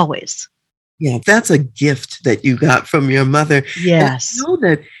 Always. Yeah, that's a gift that you got from your mother. Yes. And I know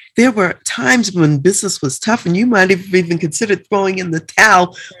that there were times when business was tough and you might have even considered throwing in the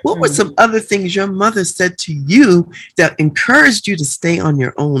towel. What were some other things your mother said to you that encouraged you to stay on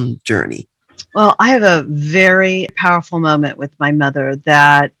your own journey? Well, I have a very powerful moment with my mother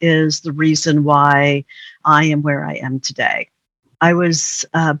that is the reason why I am where I am today. I was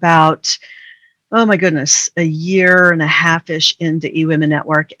about, oh my goodness, a year and a half-ish into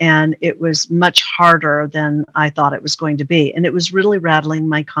eWomenNetwork, and it was much harder than I thought it was going to be. And it was really rattling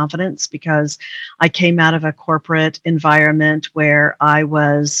my confidence because I came out of a corporate environment where I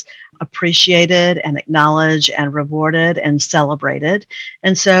was appreciated and acknowledged and rewarded and celebrated.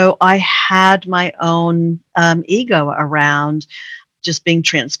 And so I had my own ego around just being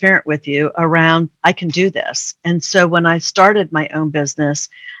transparent with you around, I can do this. And so when I started my own business,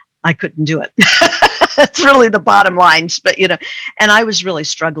 I couldn't do it. That's really the bottom line. But, and I was really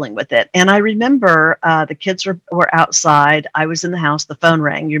struggling with it. And I remember the kids were outside. I was in the house. The phone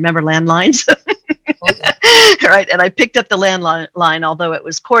rang. You remember landlines? Right. And I picked up the landline, although it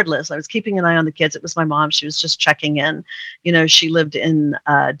was cordless. I was keeping an eye on the kids. It was my mom. She was just checking in. She lived in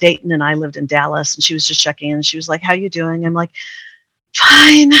Dayton and I lived in Dallas. And she was just checking in. She was like, how you doing? I'm like,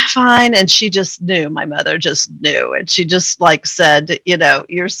 fine. And she just knew, my mother just knew. And she just said,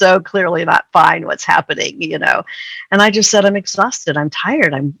 you're so clearly not fine. What's happening, And I just said, I'm exhausted. I'm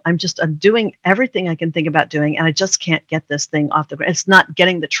tired. I'm doing everything I can think about doing. And I just can't get this thing off the ground. It's not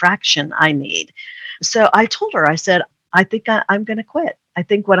getting the traction I need. So I told her, I said, I think I'm going to quit. I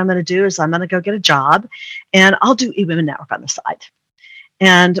think what I'm going to do is I'm going to go get a job and I'll do eWomenNetwork on the side.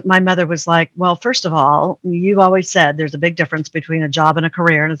 And my mother was like, well, first of all, you've always said there's a big difference between a job and a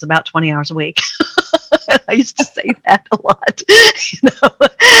career, and it's about 20 hours a week. I used to say that a lot,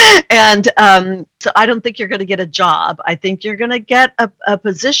 And so I don't think you're going to get a job. I think you're going to get a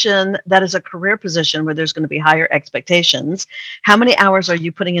position that is a career position where there's going to be higher expectations. How many hours are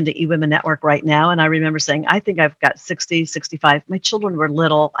you putting into eWomenNetwork right now? And I remember saying, I think I've got 60, 65. My children were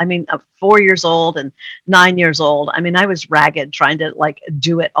little. 4 years old and 9 years old. I was ragged trying to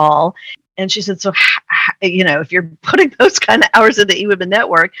do it all. And she said, so, if you're putting those kind of hours into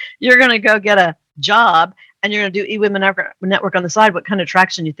eWomenNetwork, you're going to go get a job and you're going to do eWomenNetwork on the side. What kind of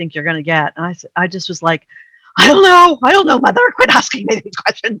traction do you think you're going to get? And I just was like, I don't know, mother, quit asking me these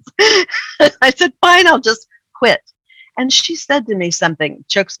questions. I said, fine, I'll just quit. And she said to me something,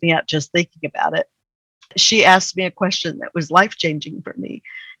 chokes me up just thinking about it. She asked me a question that was life-changing for me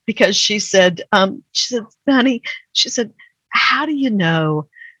because she said, honey, she said, how do you know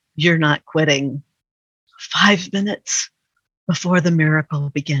you're not quitting 5 minutes before the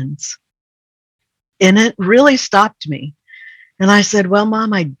miracle begins? And it really stopped me. And I said, well,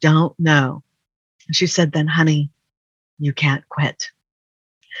 Mom, I don't know. And she said, then, honey, you can't quit.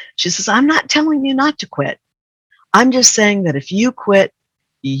 She says, I'm not telling you not to quit. I'm just saying that if you quit,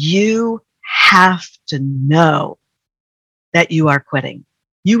 you have to know that you are quitting.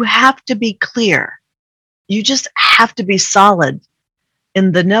 You have to be clear. You just have to be solid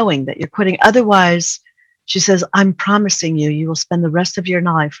in the knowing that you're quitting. Otherwise, she says, I'm promising you will spend the rest of your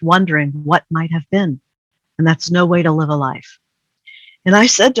life wondering what might have been. And that's no way to live a life. And I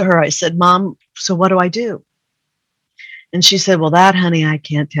said to her, I said, Mom, so what do I do? And she said, well, that, honey, I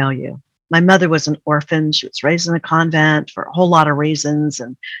can't tell you. My mother was an orphan. She was raised in a convent for a whole lot of reasons.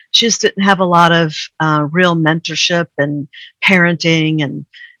 And she just didn't have a lot of real mentorship and parenting. And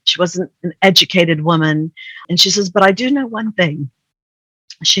she wasn't an educated woman. And she says, but I do know one thing.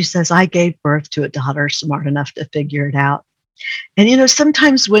 She says, I gave birth to a daughter smart enough to figure it out. And,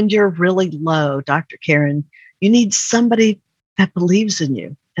 sometimes when you're really low, Dr. Karen, you need somebody that believes in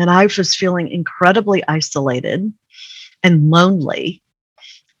you. And I was feeling incredibly isolated and lonely.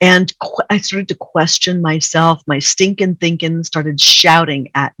 And I started to question myself. My stinking thinking started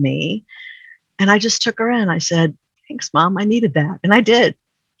shouting at me. And I just took her in. I said, thanks, Mom. I needed that. And I did.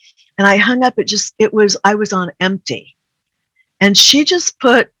 And I hung up. I was on empty. And she just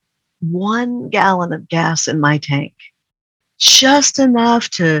put 1 gallon of gas in my tank, just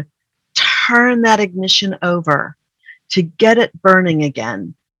enough to turn that ignition over, to get it burning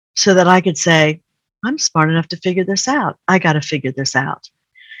again, so that I could say, I'm smart enough to figure this out. I got to figure this out.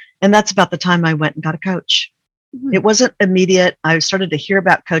 And that's about the time I went and got a coach. Mm-hmm. It wasn't immediate. I started to hear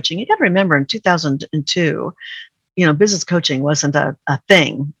about coaching. You got to remember, in 2002, business coaching wasn't a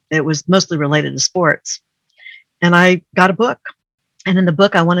thing. It was mostly related to sports. And I got a book. And in the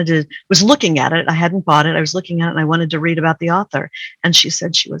book, was looking at it. I hadn't bought it. I was looking at it and I wanted to read about the author. And she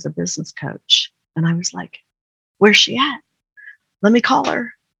said she was a business coach. And I was like, where's she at? Let me call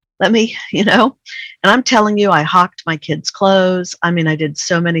her. And I'm telling you, I hawked my kids' clothes. I did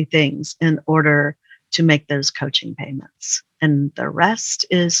so many things in order to make those coaching payments. And the rest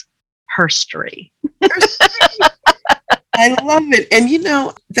is herstory. I love it. And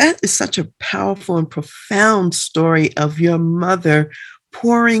that is such a powerful and profound story of your mother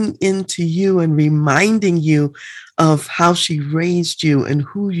pouring into you and reminding you of how she raised you and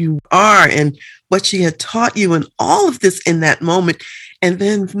who you are and what she had taught you and all of this in that moment. And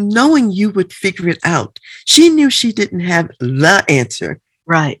then knowing you would figure it out. She knew she didn't have the answer.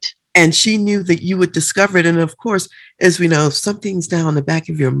 Right. And she knew that you would discover it. And of course, as we know, if something's down in the back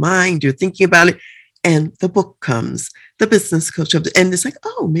of your mind, you're thinking about it, and the book comes, the business coach comes, and it's like,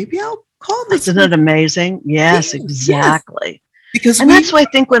 oh, maybe I'll call this. Isn't it amazing? Yes, Yes. exactly. Because And that's why I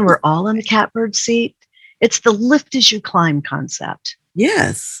think when we're all in the catbird seat, it's the lift as you climb concept.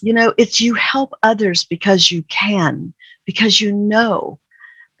 yes. You know, it's you help others because you can, because you know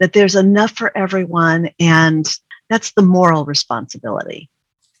that there's enough for everyone. And that's the moral responsibility.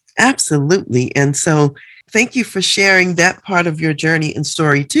 Absolutely. And so thank you for sharing that part of your journey and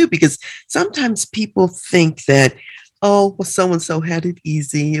story too, because sometimes people think that, oh, well, so-and-so had it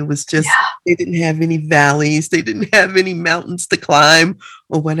easy. It was just, they didn't have any valleys. They didn't have any mountains to climb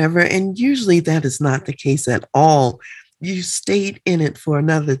or whatever. And usually that is not the case at all. You stayed in it for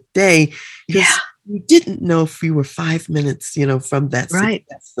another day because you didn't know if you were 5 minutes, from that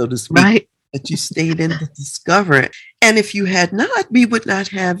success, so to speak. Right. That you stayed in to discover it. And if you had not, we would not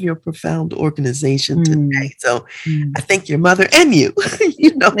have your profound organization today. So I thank your mother and you.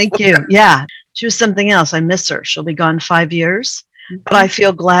 Thank you. Yeah. She was something else. I miss her. She'll be gone 5 years. But I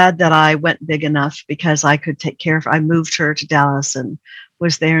feel glad that I went big enough because I could take care of her. I moved her to Dallas and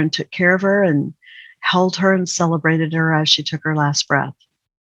was there and took care of her and held her and celebrated her as she took her last breath.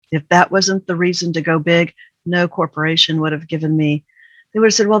 If that wasn't the reason to go big, no corporation would have given me. They would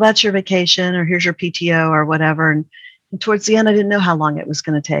have said, well, that's your vacation or here's your PTO or whatever. And towards the end, I didn't know how long it was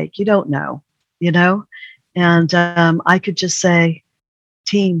going to take. You don't know, And I could just say,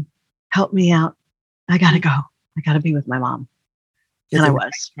 team, help me out. I got to go. I got to be with my mom. And I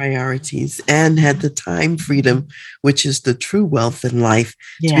was. Priorities and had the time freedom, which is the true wealth in life,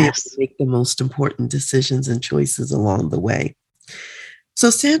 to be able to make the most important decisions and choices along the way. So,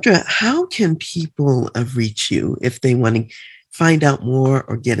 Sandra, how can people reach you if they want to find out more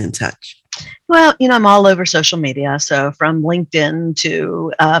or get in touch? Well, I'm all over social media. So from LinkedIn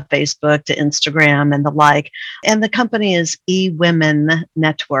to Facebook to Instagram and the like. And the company is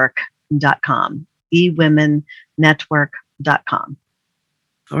eWomenNetwork.com. eWomenNetwork.com.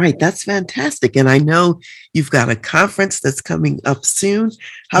 All right. That's fantastic. And I know you've got a conference that's coming up soon.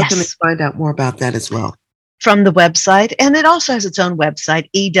 How can I find out more about that as well? From the website, and it also has its own website,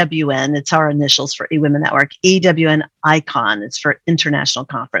 EWN. It's our initials for eWomen Network. EWN Icon. It's for International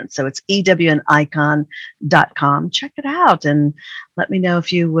Conference. So it's EWNIcon.com. Check it out and let me know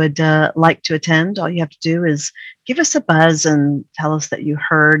if you would like to attend. All you have to do is give us a buzz and tell us that you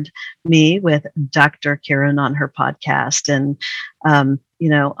heard me with Dr. Karen on her podcast. And, I'll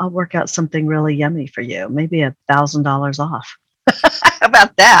work out something really yummy for you, maybe $1,000 off. How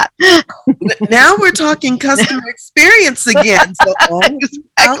about that? Now we're talking customer experience again. So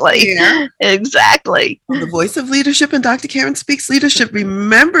Exactly. On the Voice of Leadership and Dr. Karen Speaks Leadership,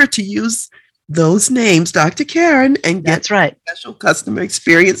 remember to use those names, Dr. Karen, and get a special customer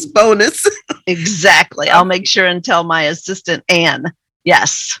experience bonus. Exactly. I'll make sure and tell my assistant, Anne.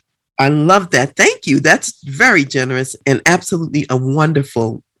 Yes. I love that. Thank you. That's very generous and absolutely a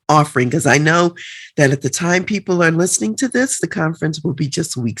wonderful offering, because I know that at the time people are listening to this, the conference will be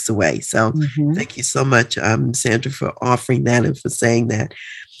just weeks away. So thank you so much, Sandra, for offering that and for saying that.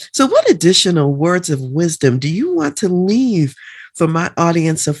 So what additional words of wisdom do you want to leave for my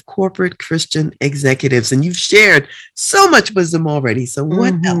audience of corporate Christian executives? And you've shared so much wisdom already. So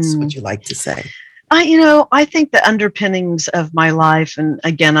what else would you like to say? I think the underpinnings of my life, and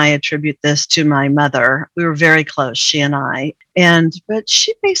again, I attribute this to my mother. We were very close, she and I. But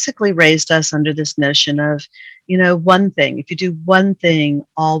she basically raised us under this notion of, one thing, if you do one thing,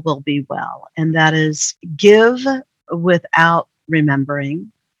 all will be well. And that is give without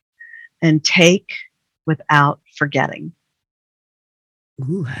remembering and take without forgetting.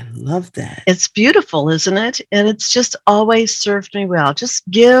 Ooh, I love that. It's beautiful, isn't it? And it's just always served me well. Just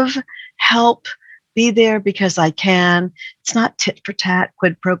give, help, be there because I can. It's not tit for tat,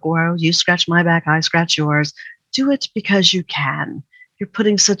 quid pro quo. You scratch my back, I scratch yours. Do it because you can. You're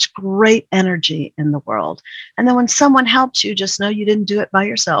putting such great energy in the world. And then when someone helps you, just know you didn't do it by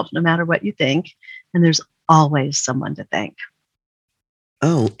yourself, no matter what you think. And there's always someone to thank.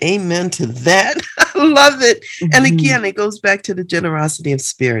 Oh, amen to that. I love it. And again, it goes back to the generosity of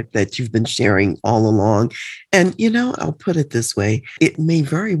spirit that you've been sharing all along. And, I'll put it this way. It may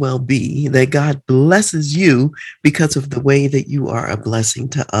very well be that God blesses you because of the way that you are a blessing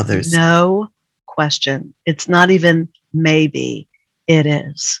to others. No question. It's not even maybe. It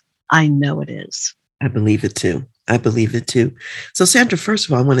is. I know it is. I believe it too. So, Sandra, first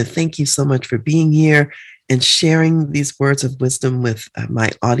of all, I want to thank you so much for being here and sharing these words of wisdom with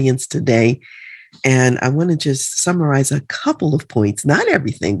my audience today. And I want to just summarize a couple of points, not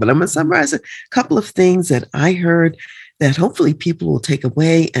everything, but I'm going to summarize a couple of things that I heard that hopefully people will take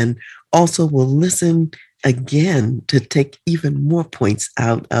away and also will listen again to take even more points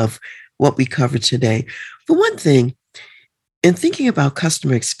out of what we covered today. For one thing, in thinking about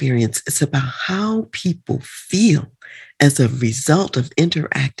customer experience, it's about how people feel as a result of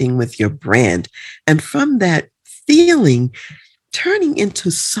interacting with your brand. And from that feeling, turning into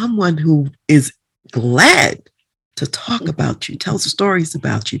someone who is glad to talk about you, tell stories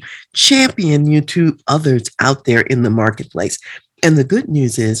about you, champion you to others out there in the marketplace. And the good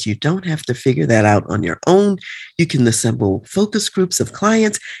news is you don't have to figure that out on your own. You can assemble focus groups of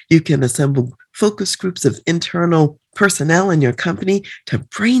clients. You can assemble focus groups of internal personnel in your company to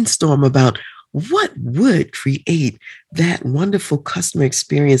brainstorm about what would create that wonderful customer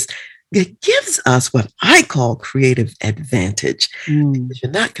experience that gives us what I call creative advantage. Because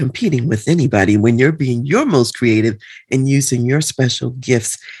you're not competing with anybody when you're being your most creative and using your special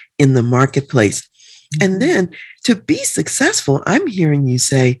gifts in the marketplace. And then to be successful, I'm hearing you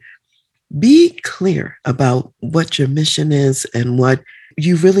say, be clear about what your mission is and what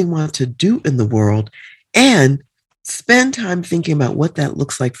you really want to do in the world, and spend time thinking about what that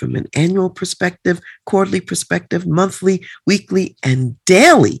looks like from an annual perspective, quarterly perspective, monthly, weekly, and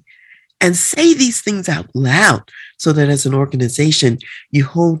daily. And say these things out loud so that as an organization, you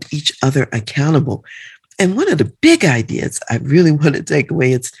hold each other accountable. And one of the big ideas I really want to take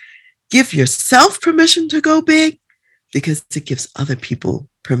away is give yourself permission to go big, because it gives other people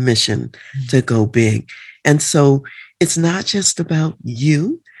permission to go big. And so it's not just about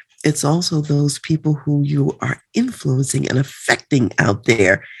you. It's also those people who you are influencing and affecting out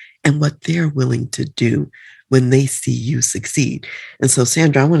there and what they're willing to do when they see you succeed. And so,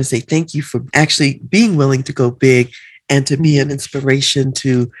 Sandra, I want to say thank you for actually being willing to go big and to be an inspiration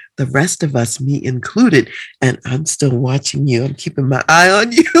to the rest of us, me included. And I'm still watching you. I'm keeping my eye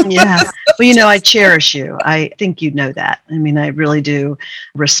on you. Yeah. Well, I cherish you. I think you know that. I mean, I really do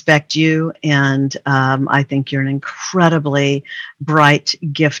respect you. And I think you're an incredibly bright,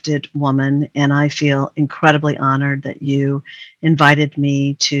 gifted woman. And I feel incredibly honored that you invited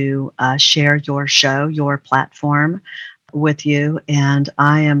me to share your show, your platform with you. And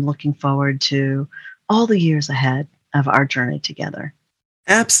I am looking forward to all the years ahead of our journey together.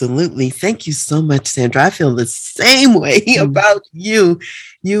 Absolutely. Thank you so much, Sandra. I feel the same way about you.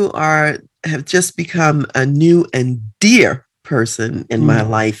 You have just become a new and dear person in my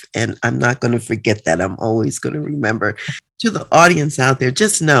life, and I'm not going to forget that. I'm always going to remember. To the audience out there,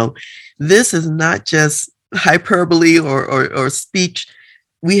 just know this is not just hyperbole or speech.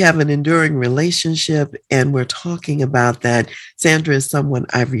 We have an enduring relationship, and we're talking about that. Sandra is someone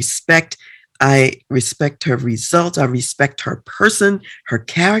I respect. I respect her results. I respect her person, her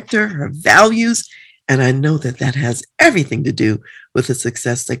character, her values. And I know that that has everything to do with the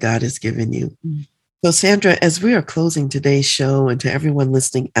success that God has given you. So, Sandra, as we are closing today's show, and to everyone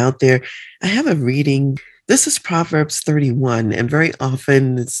listening out there, I have a reading. This is Proverbs 31. And very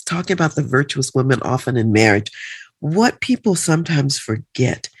often it's talking about the virtuous women often in marriage. What people sometimes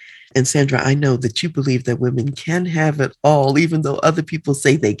forget. And Sandra, I know that you believe that women can have it all, even though other people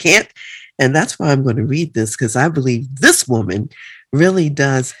say they can't. And that's why I'm going to read this, because I believe this woman really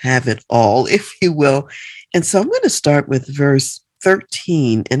does have it all, if you will. And so I'm going to start with verse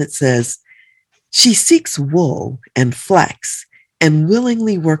 13, and it says, she seeks wool and flax and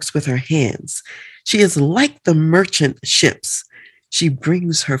willingly works with her hands. She is like the merchant ships. She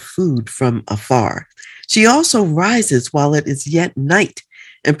brings her food from afar. She also rises while it is yet night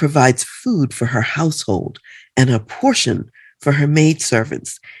and provides food for her household and a portion for her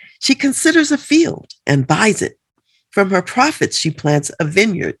maidservants. She considers a field and buys it. From her profits, she plants a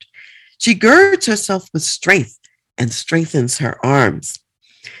vineyard. She girds herself with strength and strengthens her arms.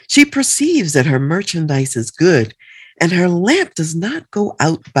 She perceives that her merchandise is good, and her lamp does not go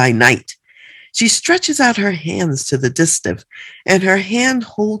out by night. She stretches out her hands to the distaff, and her hand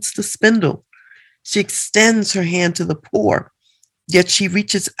holds the spindle. She extends her hand to the poor, yet she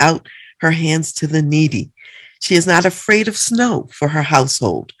reaches out her hands to the needy. She is not afraid of snow for her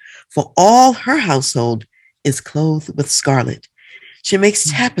household, for all her household is clothed with scarlet. She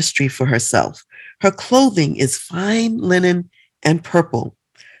makes tapestry for herself. Her clothing is fine linen and purple.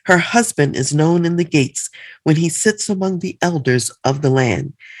 Her husband is known in the gates when he sits among the elders of the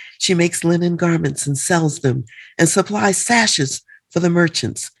land. She makes linen garments and sells them, and supplies sashes for the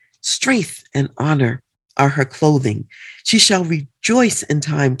merchants. Strength and honor are her clothing. She shall rejoice in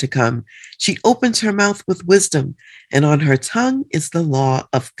time to come. She opens her mouth with wisdom, and on her tongue is the law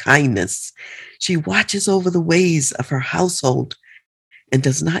of kindness. She watches over the ways of her household and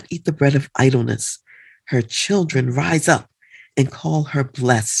does not eat the bread of idleness. Her children rise up and call her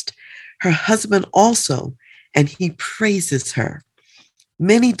blessed. Her husband also, and he praises her.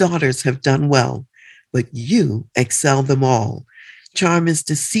 Many daughters have done well, but you excel them all. Charm is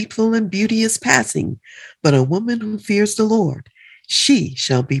deceitful and beauty is passing, but a woman who fears the Lord, she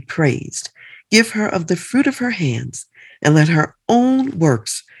shall be praised. Give her of the fruit of her hands, and let her own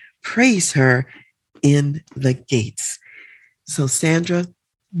works praise her in the gates. So, Sandra,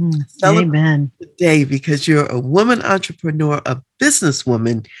 Amen. Today because you're a woman entrepreneur, a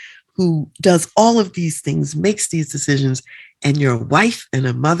businesswoman who does all of these things, makes these decisions, and you're a wife and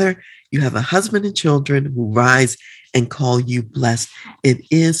a mother. You have a husband and children who rise and call you blessed. It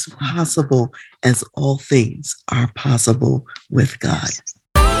is possible, as all things are possible with God.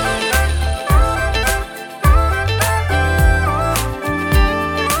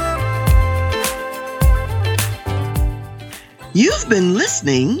 You've been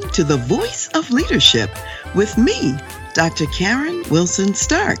listening to The Voice of Leadership with me, Dr. Karen Wilson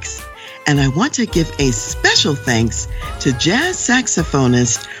Starks. And I want to give a special thanks to jazz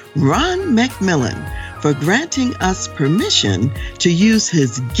saxophonist Ron McMillan for granting us permission to use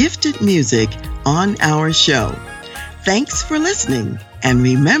his gifted music on our show. Thanks for listening. And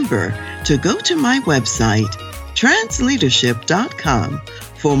remember to go to my website, transleadership.com,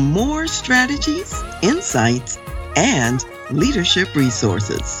 for more strategies, insights, and leadership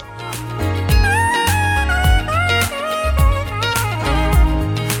resources.